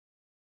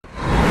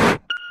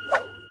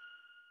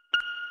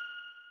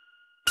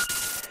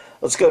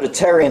Let's go to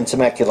Terry in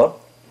Temecula.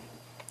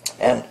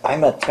 And I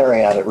met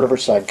Terry out at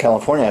Riverside,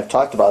 California. I've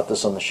talked about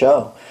this on the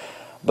show.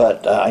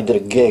 But I did a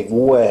gig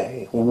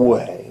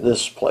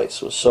this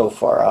place was so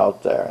far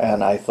out there.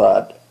 And I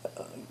thought,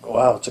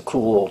 wow, it's a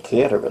cool little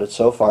theater, but it's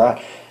so far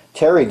out.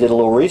 Terry did a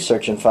little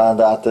research and found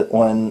out that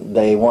when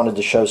they wanted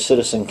to show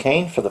Citizen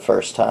Kane for the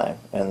first time,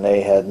 and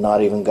they had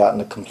not even gotten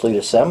a complete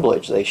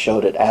assemblage, they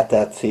showed it at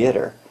that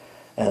theater.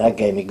 And that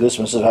gave me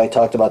goosebumps. I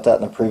talked about that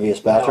in the previous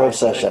Bathrobe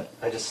session.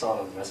 I just saw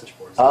it on the message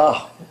boards.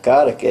 Oh,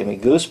 God, it gave me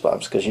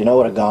goosebumps, because you know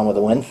what a Gone with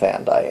the Wind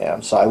fan I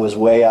am. So I was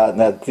way out in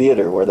that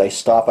theater where they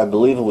stopped. I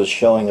believe it was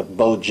showing a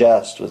Beau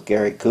Jest with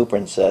Gary Cooper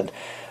and said,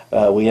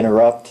 we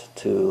interrupt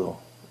to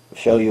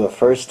show you a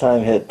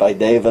first-time hit by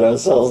David O.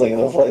 Selznick in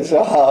the place.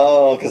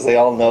 Oh, because they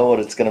all know what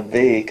it's going to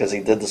be, because he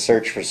did the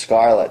Search for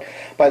Scarlet.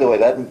 By the way,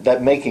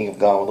 that making of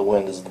Gone with the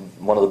Wind is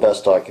one of the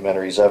best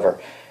documentaries ever.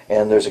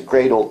 And there's a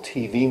great old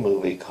TV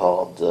movie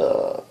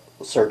called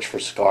Search for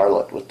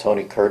Scarlet with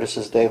Tony Curtis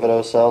as David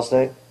O.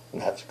 Selznick. And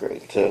that's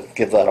great, too.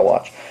 Give that a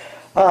watch.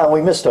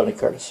 We miss Tony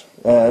Curtis.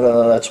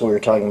 That's what we were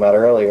talking about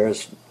earlier.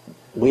 Is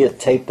we had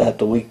taped that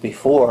the week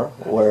before,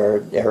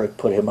 where Eric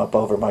put him up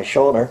over my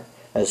shoulder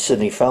as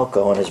Sidney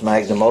Falco in his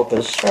magnum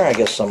opus, or I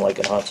guess some like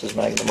it haunts his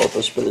magnum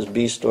opus, but his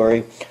B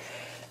story.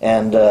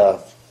 And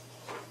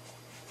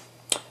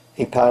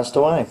he passed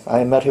away.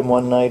 I met him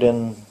one night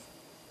in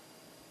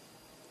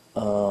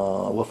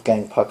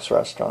Wolfgang Puck's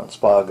restaurant,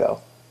 Spago.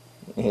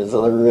 He was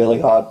a really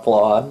hot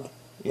blonde,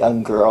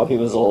 young girl. He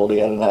was old. He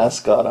had an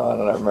ascot on,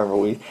 and I remember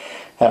we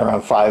had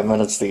around 5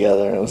 minutes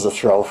together, and it was a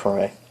thrill for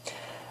me.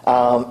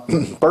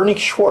 Bernie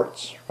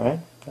Schwartz, right?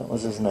 That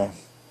was his name.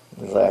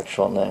 His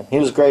actual name. He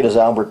was great as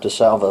Albert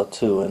DeSalvo,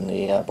 too, in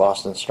the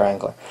Boston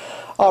Strangler.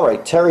 All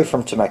right, Terry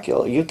from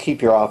Temecula, you keep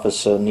your office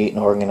so neat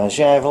and organized.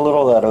 Yeah, I have a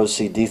little of that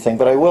OCD thing,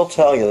 but I will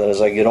tell you that as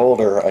I get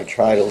older, I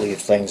try to leave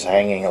things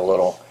hanging a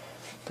little,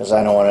 because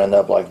I don't want to end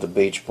up like the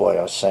Beach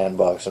Boy, a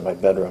sandbox in my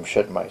bedroom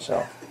shitting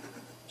myself.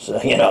 So,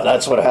 you know,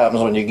 that's what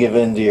happens when you give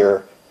in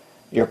to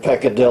your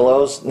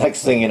peccadillos.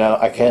 Next thing you know,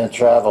 I can't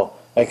travel.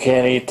 I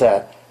can't eat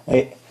that.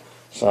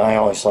 So I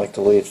always like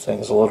to leave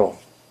things a little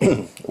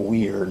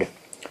weird.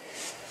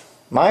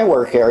 My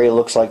work area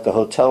looks like the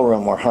hotel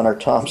room where Hunter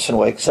Thompson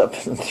wakes up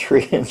in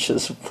 3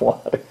 inches of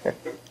water.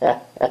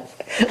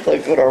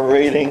 Look what I'm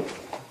reading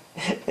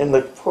in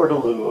the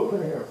portaloo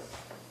over here.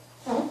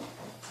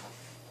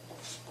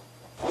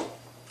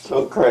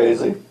 So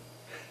crazy.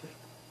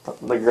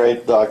 The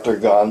great Dr.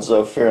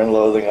 Gonzo, Fear and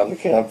Loathing on the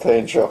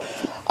Campaign Trail.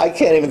 I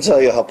can't even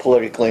tell you how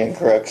politically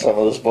incorrect some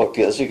of this book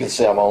is. You can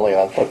see I'm only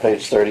on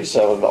page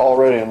 37, but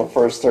already in the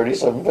first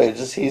 37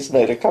 pages, he's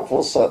made a couple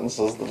of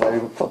sentences that I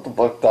would put the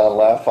book down,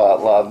 laugh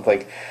out loud, and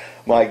think,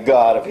 my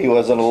God, if he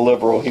wasn't a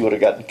liberal, he would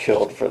have gotten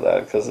killed for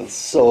that, because it's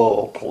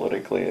so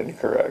politically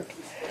incorrect.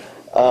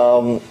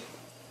 3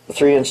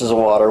 inches of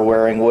water,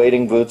 wearing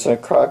wading boots and a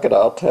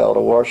crocodile tail to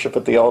worship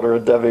at the altar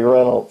of Debbie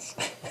Reynolds.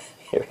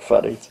 You're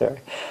funny, Terry.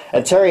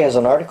 And Terry has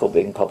an article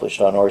being published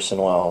on Orson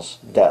Welles'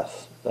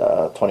 death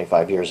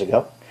 25 years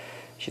ago.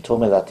 She told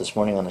me that this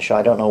morning on the show.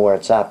 I don't know where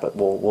it's at, but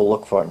we'll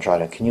look for it and try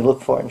to... Can you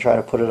look for it and try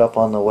to put it up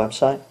on the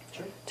website?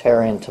 Sure.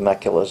 Terry in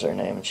Temecula is her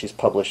name, and she's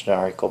published an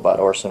article about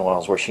Orson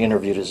Welles where she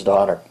interviewed his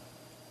daughter.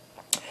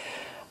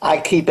 I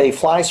keep a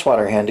fly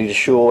swatter handy to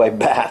shoo away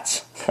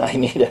bats. I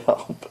need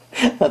help.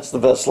 That's the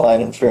best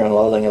line in Fear and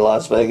Loathing in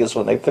Las Vegas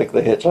when they pick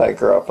the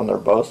hitchhiker up and they're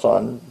both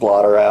on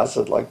blotter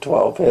acid, like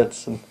 12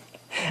 hits, and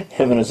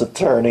him and his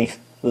attorney,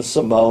 the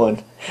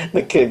Samoan,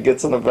 the kid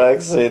gets in the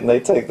back seat and they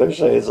take their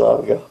shades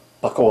off and go,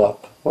 buckle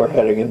up, we're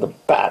heading into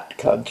bat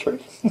country.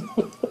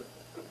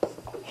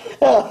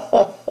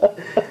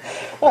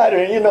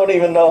 You don't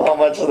even know how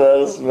much of that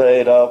is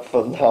made up,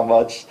 and how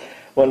much,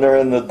 when they're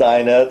in the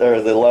dinette or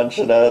the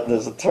luncheonette and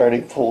his attorney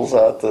pulls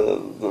out the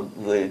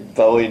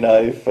Bowie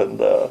knife,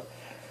 and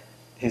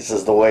he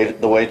says the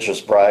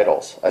waitress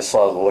bridles. I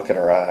saw the look in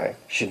her eye.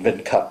 She'd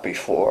been cut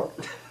before.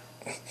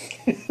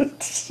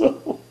 It's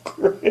so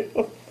great.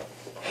 But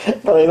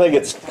I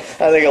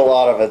think a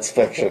lot of it's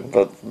fiction,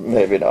 but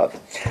maybe not.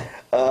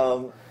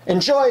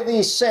 Enjoy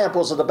these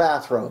samples of the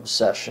Bathrobe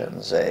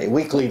Sessions, a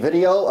weekly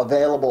video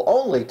available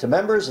only to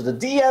members of the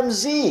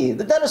DMZ,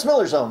 the Dennis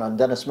Miller Zone, on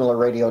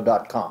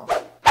DennisMillerRadio.com.